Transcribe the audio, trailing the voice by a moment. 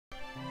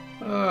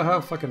How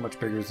fucking much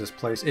bigger is this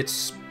place?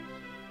 It's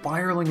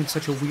spiraling in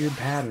such a weird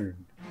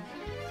pattern.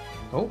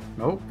 Oh,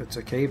 nope, it's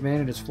a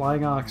caveman and his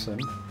flying oxen.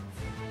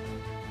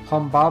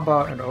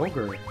 Humbaba and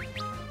ogre.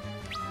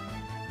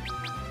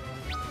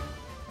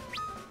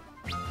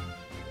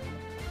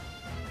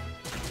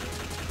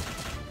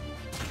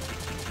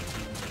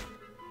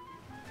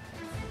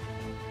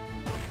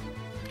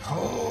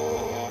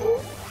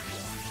 Oh.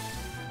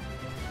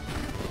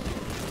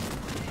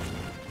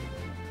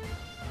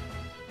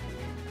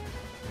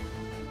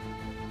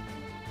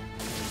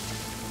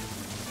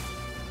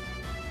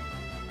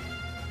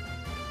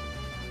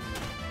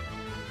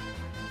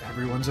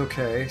 Everyone's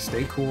okay.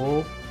 Stay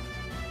cool.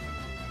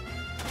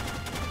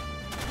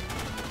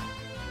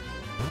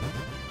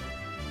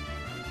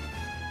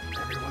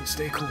 Everyone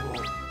stay cool.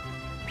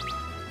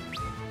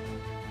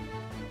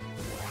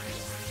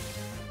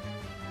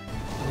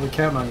 We're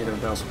counting on you to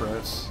bell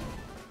spreads.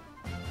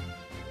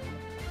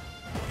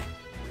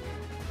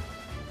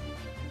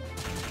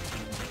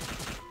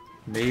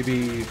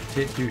 Maybe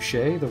hit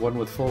Douche, the one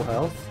with full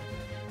health?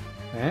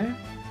 Eh?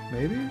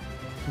 Maybe?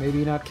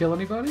 Maybe not kill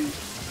anybody?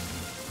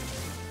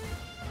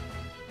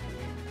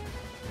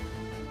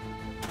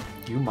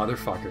 You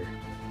motherfucker.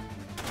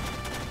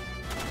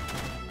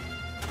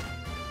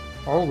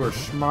 Oh, we're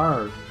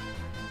smart.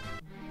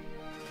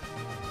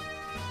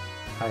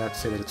 I have to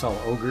say that it's all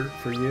ogre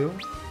for you.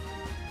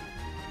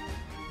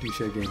 Douche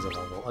gains a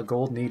level. A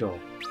gold needle.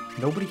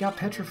 Nobody got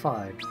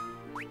petrified.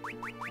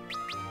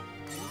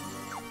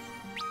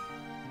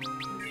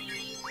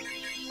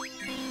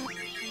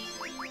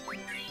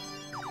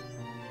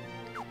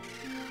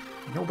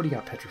 Nobody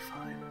got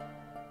petrified.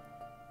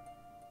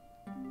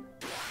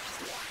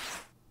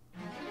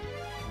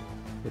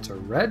 It's a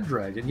red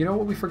dragon. You know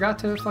what? We forgot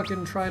to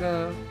fucking try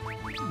to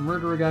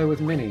murder a guy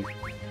with Mini.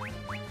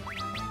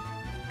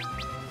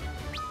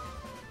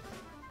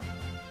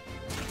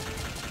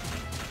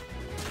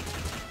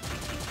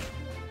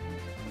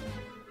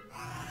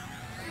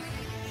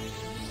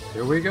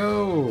 Here we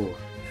go.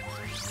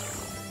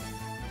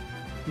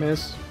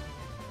 Miss.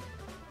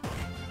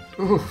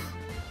 Oof.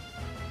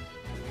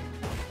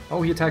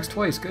 Oh, he attacks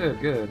twice.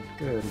 Good, good,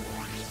 good.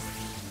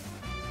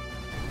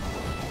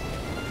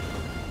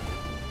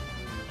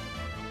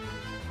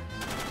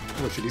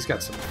 Oh shit, he's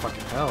got some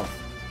fucking health.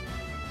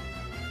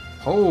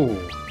 Oh!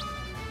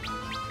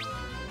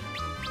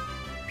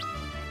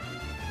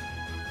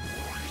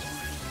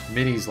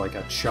 Mini's like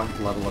a chunk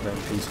level of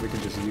MP, so we can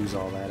just use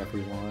all that if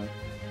we want.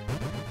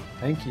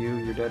 Thank you,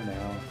 you're dead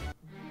now.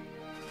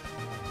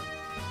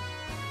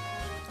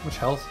 How much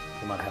health?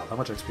 Well, not health. How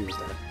much XP was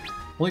that?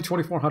 Only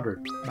 2,400.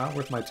 Not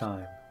worth my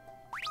time.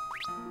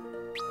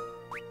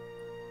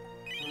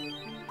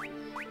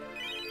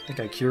 I think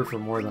I cure for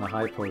more than a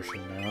high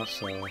potion now,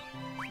 so...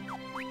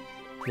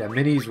 Yeah,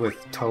 Mini's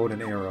with Toad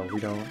and Arrow.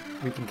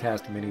 We can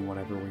cast Mini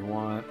whenever we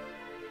want.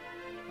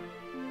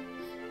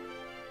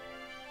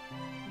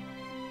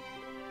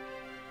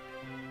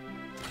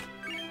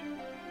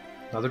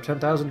 Another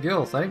 10,000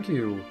 gil, thank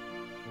you!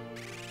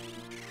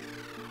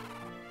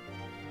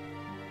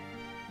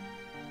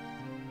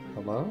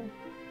 Hello?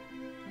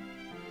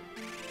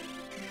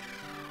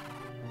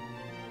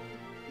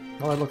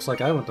 Oh, it looks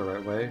like I went the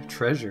right way.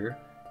 Treasure.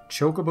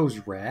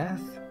 Chocobo's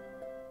Wrath?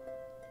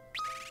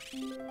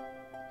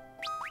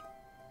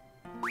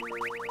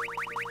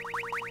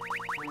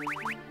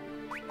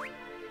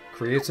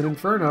 Creates an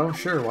inferno?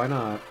 Sure, why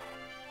not?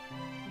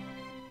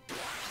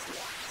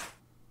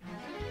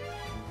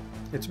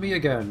 It's me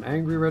again,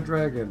 Angry Red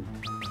Dragon.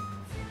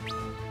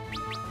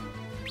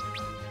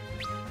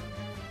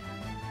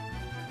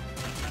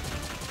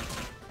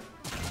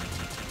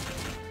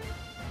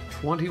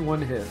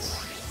 "21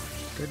 hits.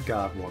 Good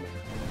God, woman.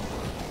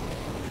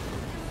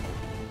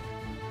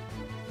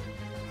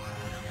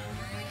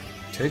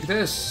 Take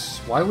this!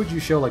 Why would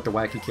you show like the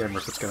wacky camera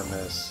if it's gonna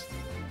miss?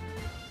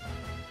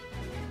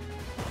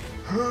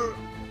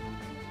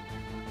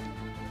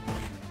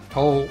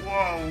 Oh,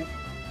 whoa!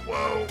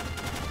 Whoa!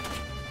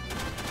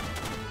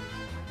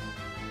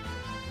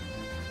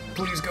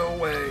 Please go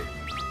away!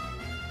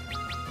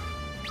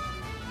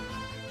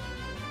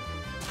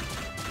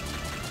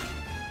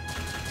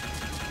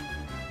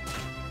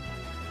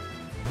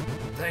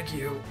 Thank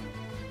you.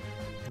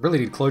 I really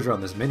need closure on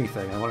this Mini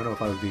thing. I want to know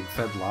if I was being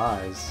fed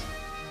lies.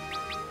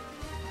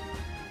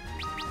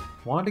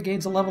 Wanda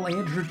gains a level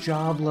and her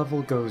job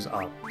level goes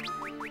up.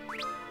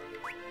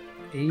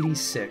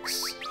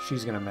 86.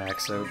 She's gonna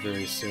max out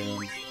very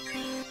soon.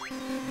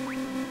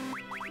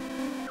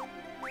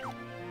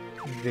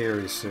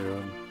 Very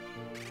soon.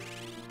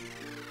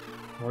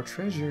 More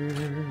treasure.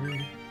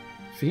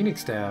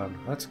 Phoenix down.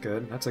 That's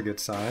good. That's a good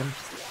sign.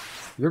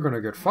 You're gonna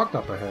get fucked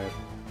up ahead.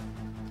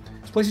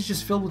 This place is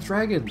just filled with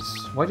dragons.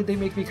 Why did they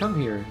make me come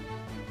here?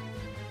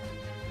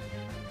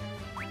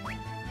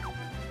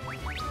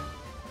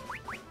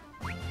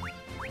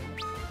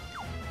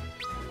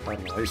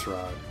 Final ice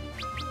rod.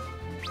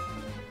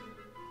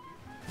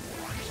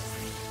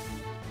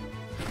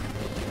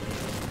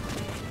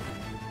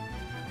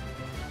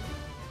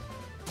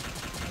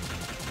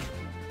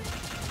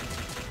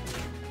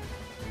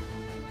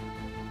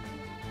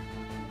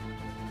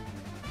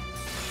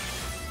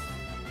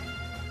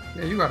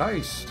 Yeah, you got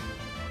iced.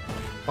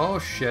 Oh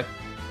shit.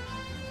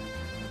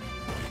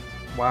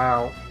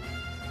 Wow.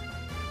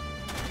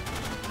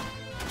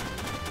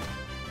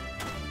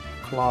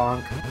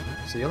 Clonk.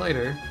 See you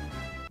later.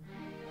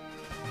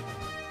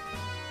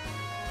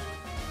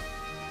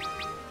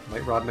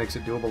 Light Rod makes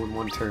it doable in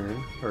one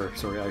turn. Or,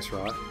 sorry, Ice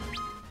Rod.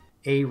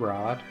 A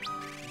Rod.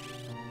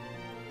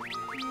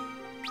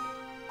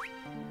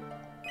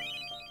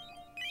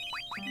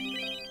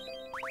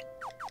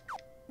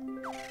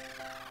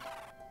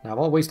 Now, if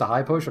I'll waste a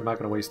high potion, I'm not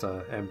going to waste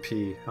a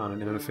MP on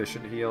an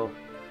inefficient heal.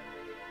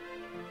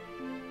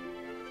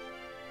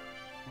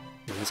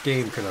 Yeah, this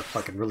game could have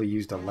fucking really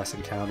used a less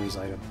encounters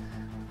item.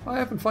 I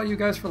haven't fought you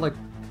guys for like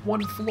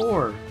one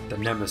floor. The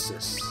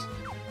Nemesis.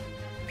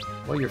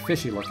 Well, you're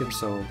fishy looking,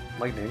 so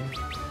lightning.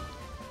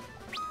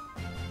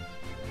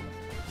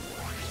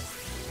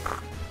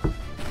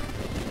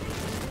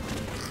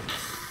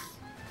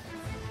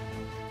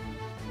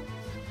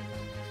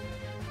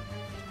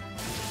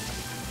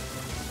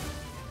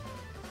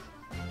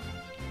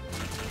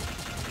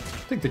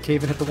 I think the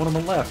cave-in hit the one on the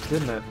left,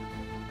 didn't it?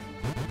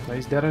 No,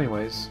 he's dead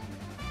anyways.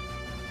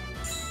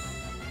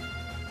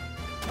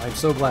 I'm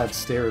so glad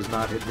Stair is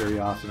not hit very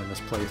often in this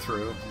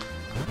playthrough.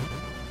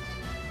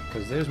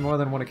 Because there's more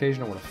than one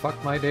occasion I would have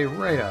fucked my day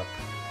right up.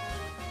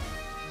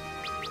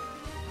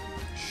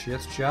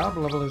 Shit's job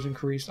level has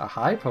increased. A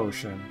high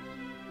potion.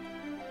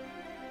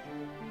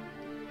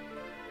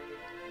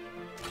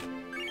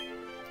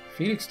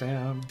 Phoenix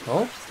down.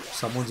 Oh,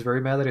 someone's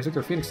very mad that I took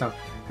their Phoenix down.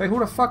 Hey, who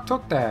the fuck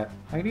took that?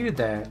 I needed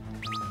that.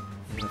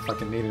 I'm gonna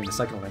fucking need it in a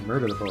second when I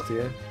murder the both of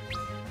you.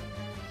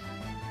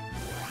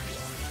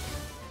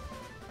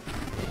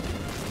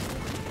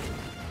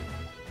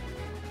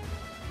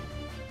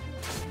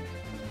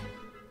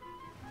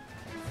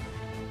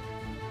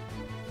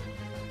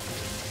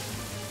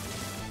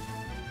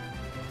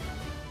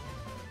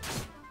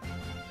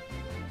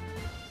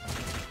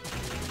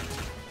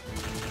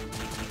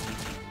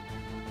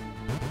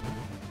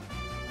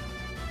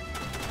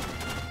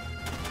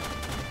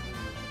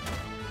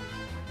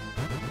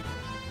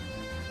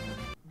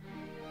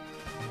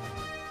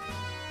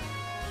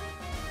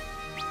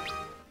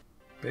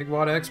 Big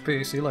wad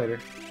XP, see you later.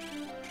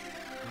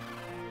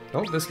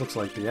 Oh, this looks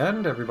like the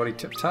end. Everybody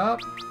tip-top.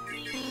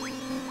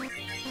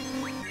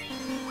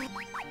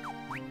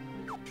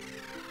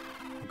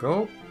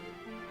 Go.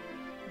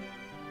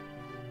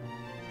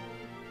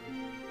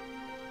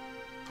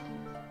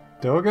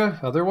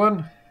 Doga, other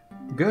one?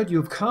 Good,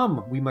 you've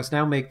come. We must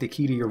now make the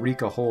key to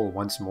Eureka whole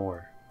once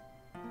more.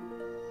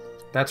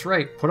 That's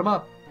right, put them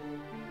up.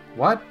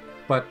 What?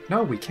 But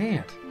no, we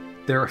can't.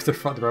 They're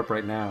up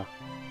right now.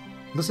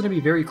 Listen to me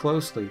very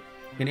closely.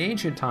 In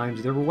ancient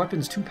times, there were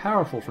weapons too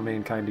powerful for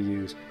mankind to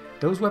use.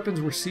 Those weapons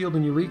were sealed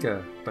in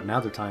Eureka, but now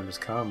their time has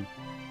come.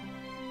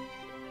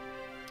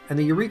 And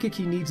the Eureka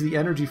key needs the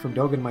energy from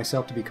Doga and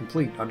myself to be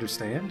complete,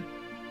 understand?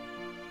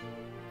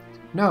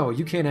 No,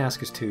 you can't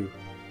ask us to.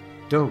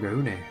 Doga,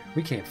 Une,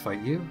 we can't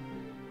fight you.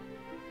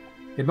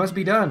 It must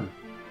be done.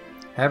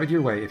 Have it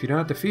your way. If you do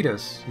not defeat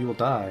us, you will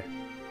die.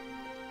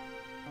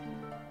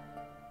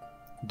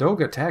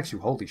 Doga attacks you,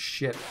 holy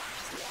shit.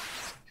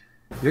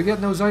 You're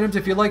getting those items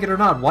if you like it or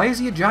not. Why is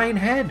he a giant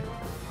head?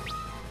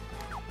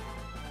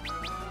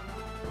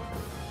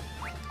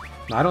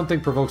 Now, I don't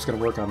think Provoke's going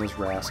to work on this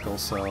rascal,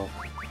 so...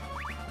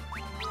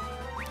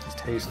 just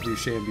haste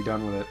Duché and be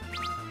done with it.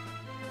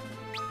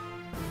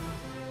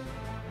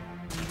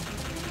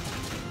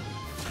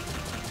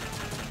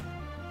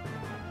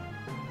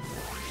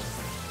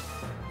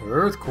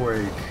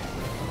 Earthquake.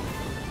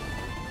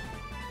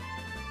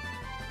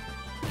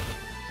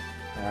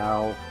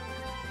 Ow.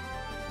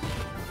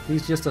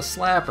 He's just a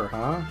slapper,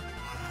 huh?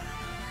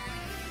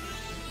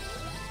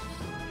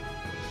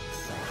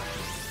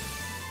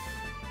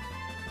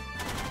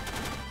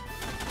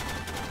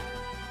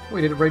 Oh,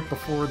 we did it right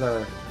before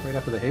the... right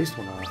after the haste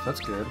went off.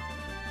 That's good.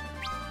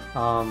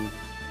 Don't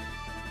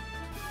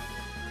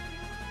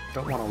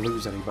want to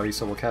lose anybody,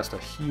 so we'll cast a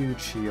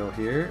huge heal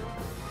here.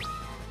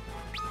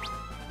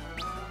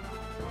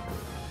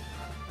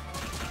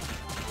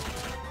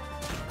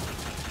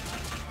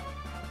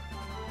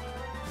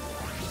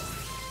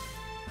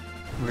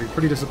 I'm gonna be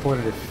pretty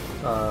disappointed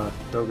if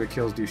Doga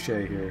kills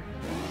Duché here.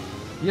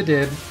 You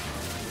did.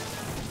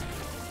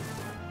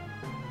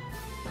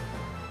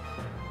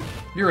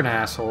 You're an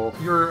asshole.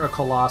 You're a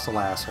colossal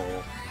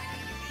asshole.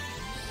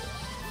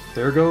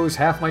 There goes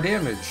half my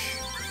damage.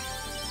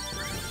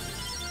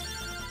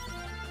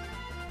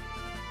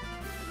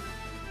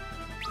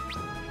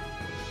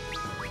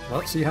 Well,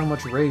 let's see how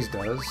much Raise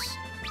does.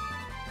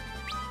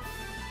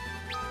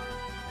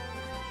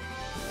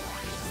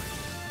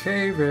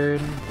 Cave-in.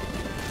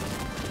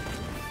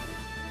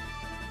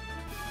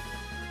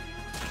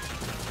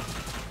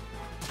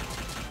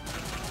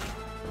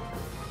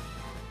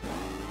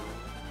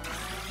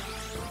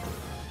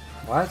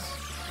 What?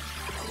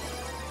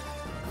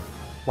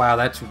 Wow,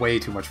 that's way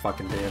too much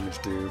fucking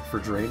damage, dude. For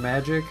Drain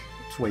Magic,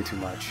 it's way too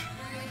much.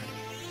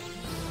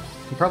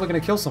 I'm probably gonna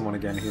kill someone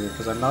again here,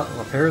 because I'm not...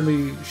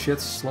 apparently,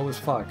 shit's slow as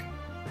fuck.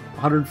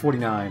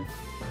 149.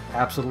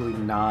 Absolutely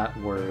not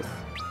worth.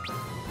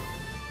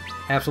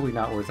 Absolutely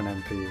not worth an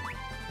MP.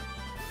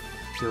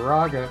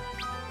 Curaga.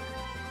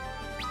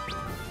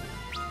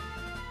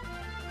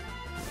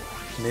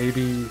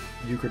 Maybe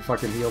you could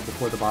fucking heal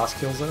before the boss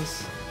kills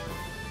us?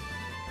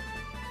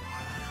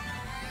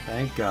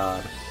 Thank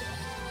God.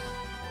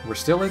 We're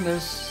still in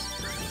this.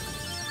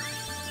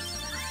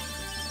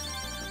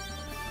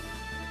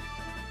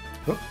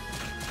 Oop.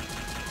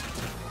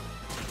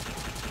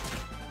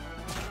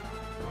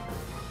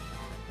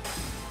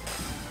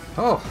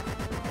 Oh!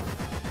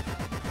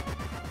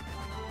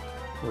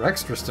 We're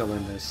extra still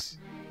in this.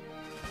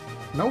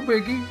 No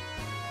biggie.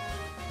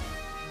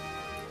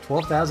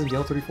 12,000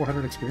 Gale,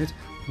 3,400 experience.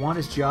 Want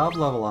his job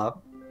level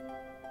up.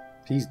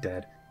 He's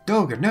dead.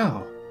 Doga,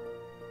 no!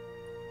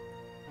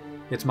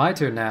 It's my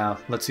turn now.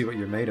 Let's see what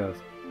you're made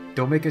of.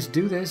 Don't make us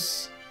do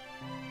this.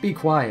 Be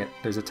quiet.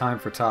 There's a time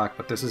for talk,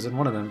 but this isn't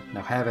one of them.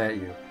 Now have at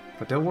you.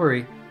 But don't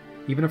worry.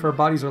 Even if our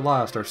bodies are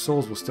lost, our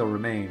souls will still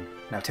remain.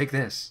 Now take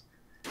this.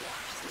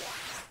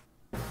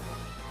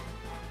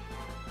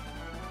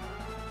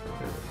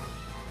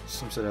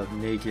 Some sort of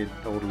naked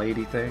old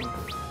lady thing.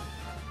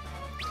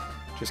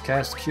 Just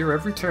cast Cure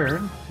every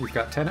turn. We've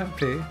got 10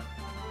 MP.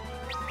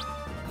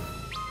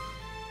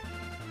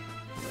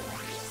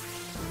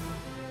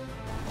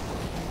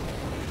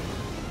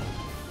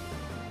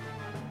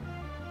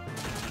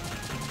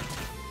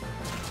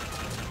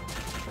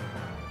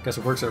 Guess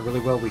it works out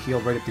really well we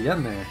heal right at the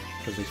end there,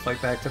 because we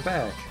fight back to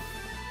back.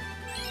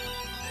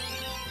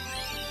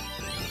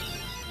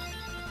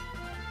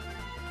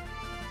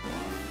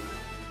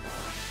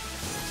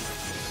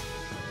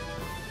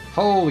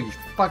 Holy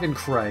fucking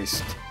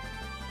Christ.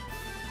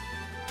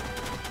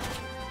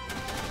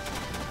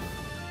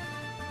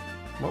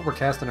 Well, we're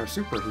casting our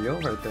super heal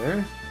right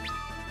there.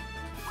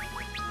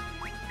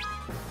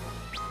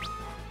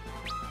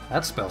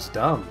 That spell's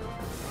dumb.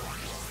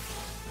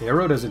 The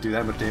arrow doesn't do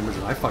that much damage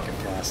when I fucking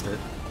cast it.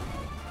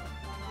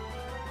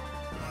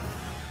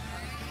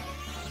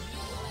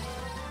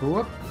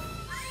 Whoop.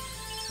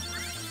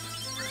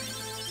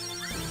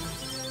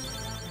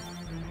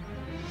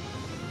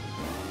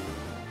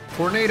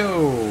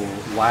 Tornado!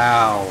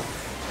 Wow.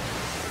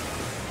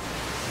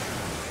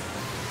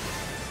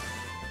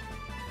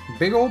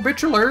 Big old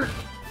bitch alert!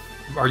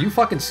 Are you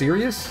fucking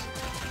serious?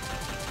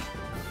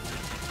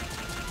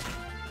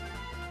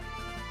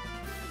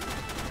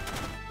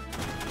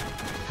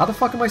 How the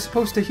fuck am I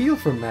supposed to heal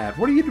from that?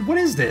 What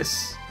is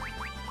this?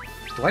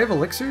 Do I have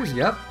elixirs?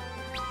 Yep.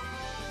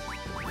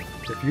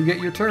 If you get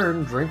your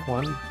turn, drink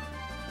one.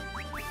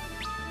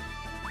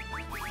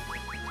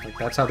 Like,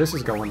 that's how this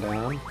is going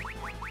down.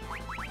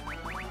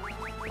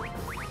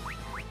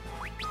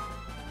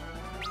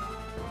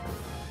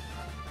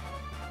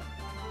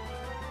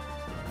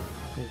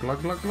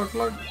 Glug, glug, glug,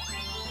 glug.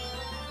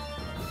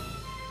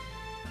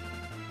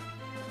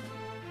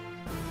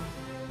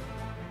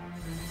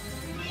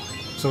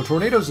 So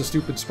Tornado's a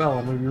stupid spell.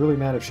 I'm gonna be really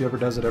mad if she ever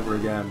does it ever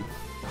again.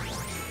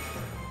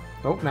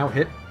 Oh, now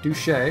hit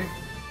Douche.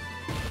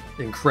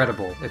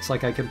 Incredible. It's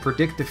like I can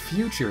predict the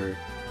future.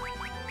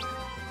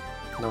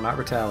 No, not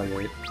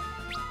retaliate.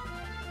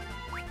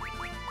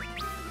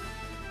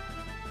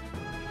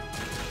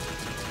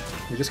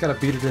 We just gotta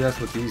beat her to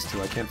death with these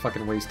two. I can't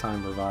fucking waste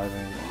time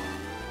reviving.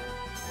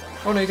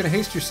 Oh no, you're gonna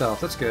haste yourself.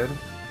 That's good.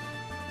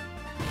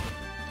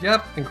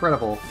 Yep,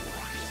 incredible.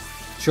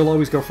 She'll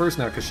always go first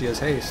now because she has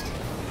haste.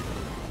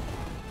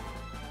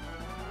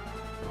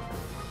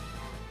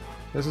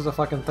 This is a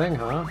fucking thing,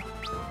 huh?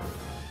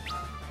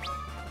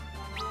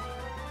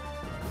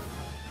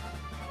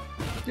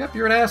 Yep,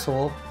 you're an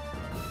asshole.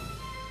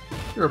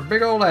 You're a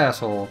big old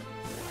asshole.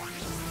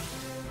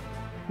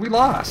 We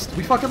lost.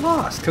 We fucking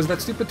lost because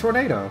that stupid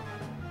tornado.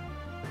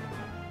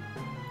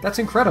 That's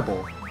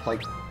incredible.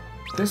 Like,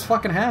 this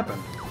fucking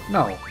happened.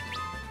 No.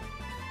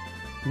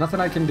 Nothing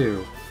I can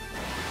do.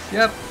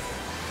 Yep.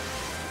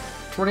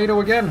 Tornado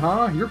again,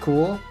 huh? You're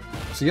cool.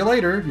 See you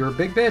later. You're a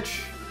big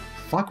bitch.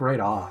 Fuck right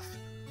off.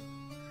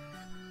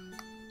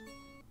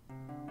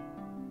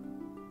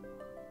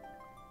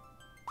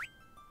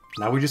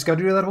 Now we just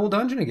gotta do that whole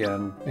dungeon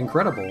again.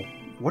 Incredible.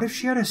 What if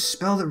she had a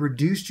spell that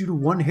reduced you to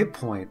 1 hit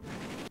point?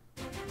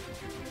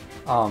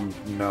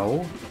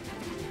 No.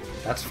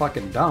 That's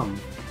fucking dumb.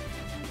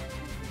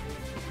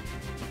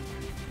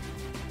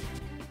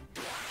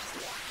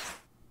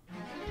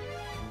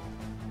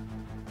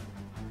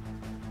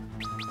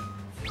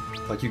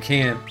 Like, you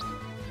can't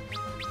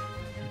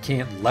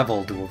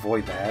level to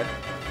avoid that.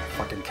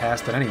 Fucking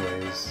cast it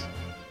anyways.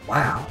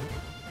 Wow.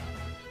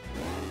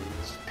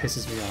 This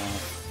pisses me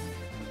off.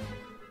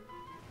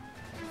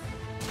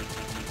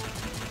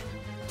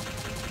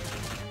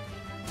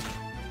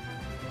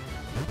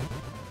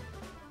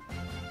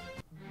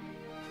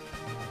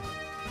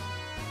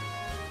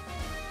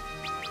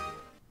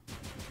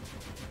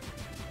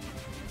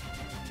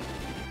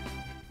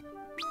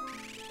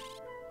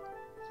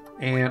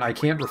 And I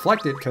can't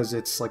reflect it because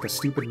it's like a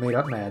stupid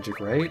made-up magic,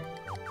 right?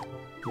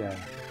 Yeah.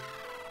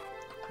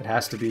 It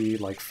has to be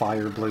like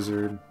Fire,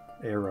 Blizzard,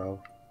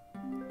 Arrow.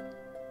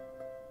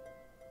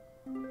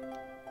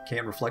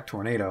 Can't reflect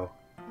tornado.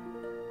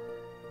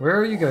 Where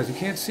are you guys? We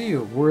can't see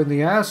you. We're in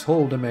the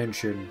asshole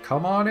dimension.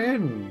 Come on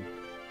in.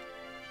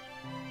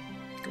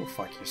 Go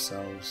fuck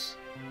yourselves.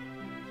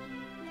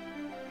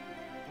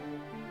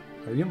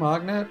 Are you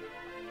Magnet?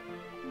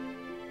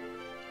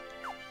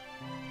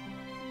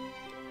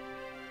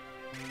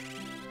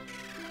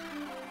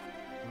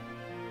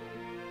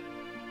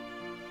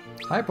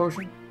 Hi,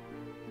 Potion.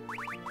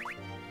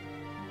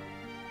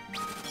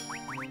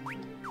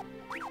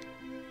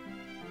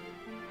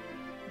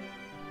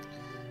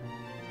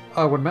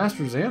 When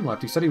Master Zan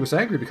left, he said he was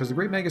angry because the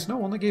Great Mega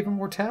Snow only gave him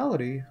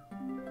mortality.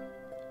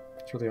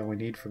 That's really all we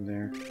need from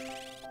there.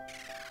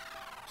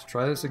 Let's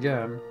try this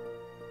again.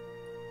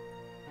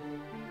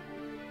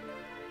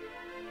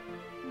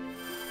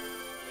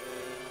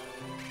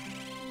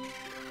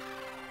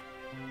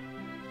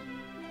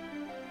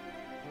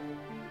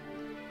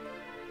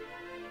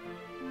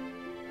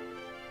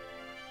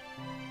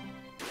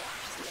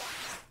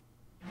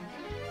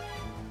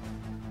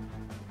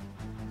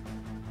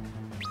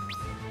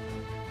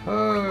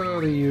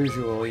 Oh, the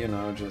usual, you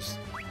know, just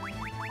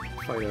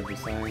fight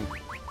everything.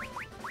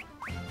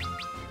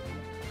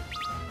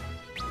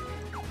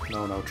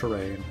 No,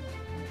 terrain.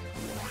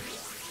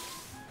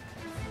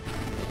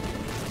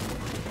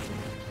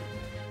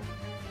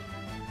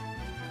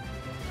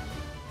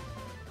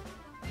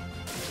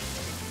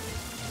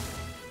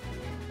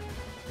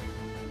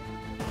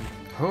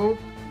 Hope.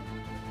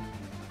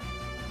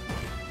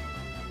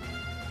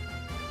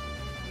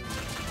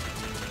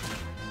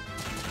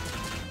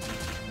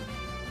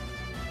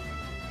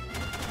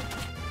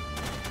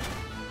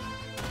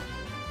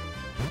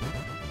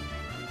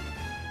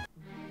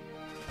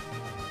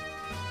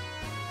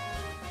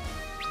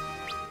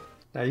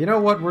 Now, you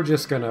know what? We're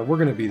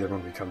gonna be there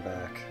when we come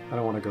back. I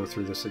don't want to go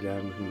through this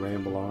again and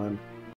ramble on.